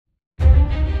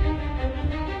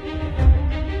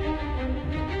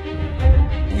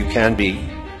can be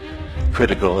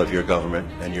critical of your government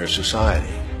and your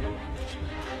society.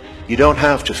 You don't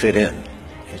have to fit in.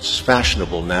 It's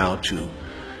fashionable now to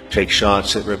take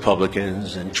shots at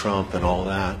Republicans and Trump and all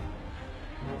that,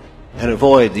 and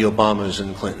avoid the Obamas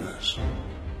and Clintons.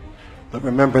 But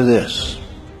remember this,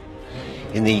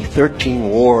 in the 13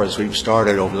 wars we've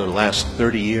started over the last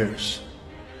 30 years,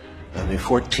 and the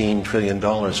 $14 trillion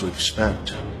we've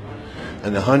spent,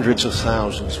 and the hundreds of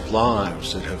thousands of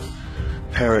lives that have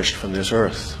perished from this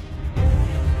earth,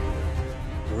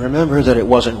 remember that it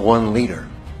wasn't one leader,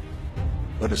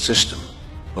 but a system,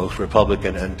 both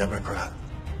Republican and Democrat.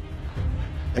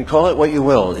 And call it what you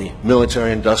will, the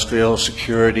military-industrial,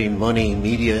 security, money,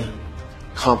 media,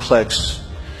 complex.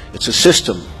 It's a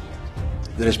system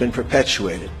that has been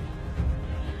perpetuated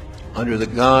under the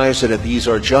guise that these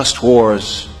are just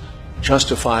wars,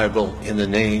 justifiable in the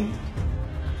name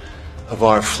of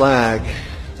our flag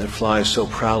that flies so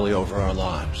proudly over our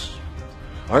lives.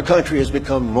 Our country has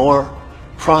become more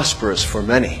prosperous for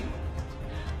many,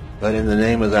 but in the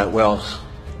name of that wealth,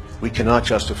 we cannot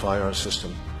justify our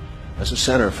system as a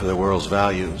center for the world's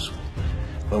values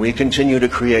when we continue to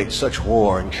create such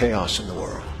war and chaos in the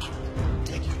world.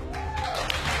 Thank you.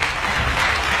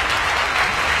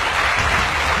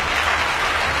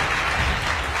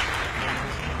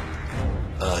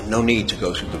 No need to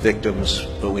go through the victims,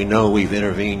 but we know we've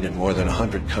intervened in more than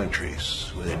 100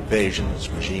 countries with invasions,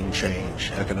 regime change,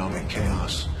 economic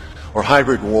chaos, or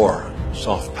hybrid war,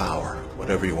 soft power,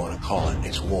 whatever you want to call it.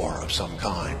 It's war of some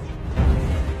kind.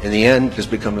 In the end, it has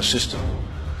become a system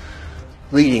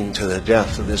leading to the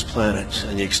death of this planet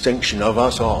and the extinction of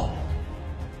us all.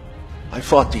 I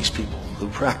fought these people who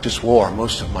practice war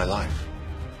most of my life.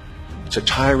 It's a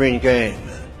tiring game,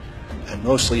 and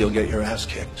mostly you'll get your ass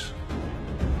kicked.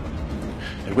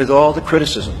 And with all the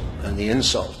criticism and the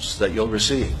insults that you'll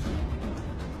receive,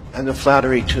 and the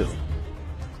flattery too,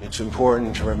 it's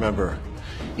important to remember,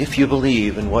 if you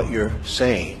believe in what you're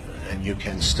saying and you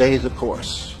can stay the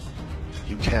course,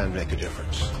 you can make a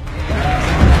difference.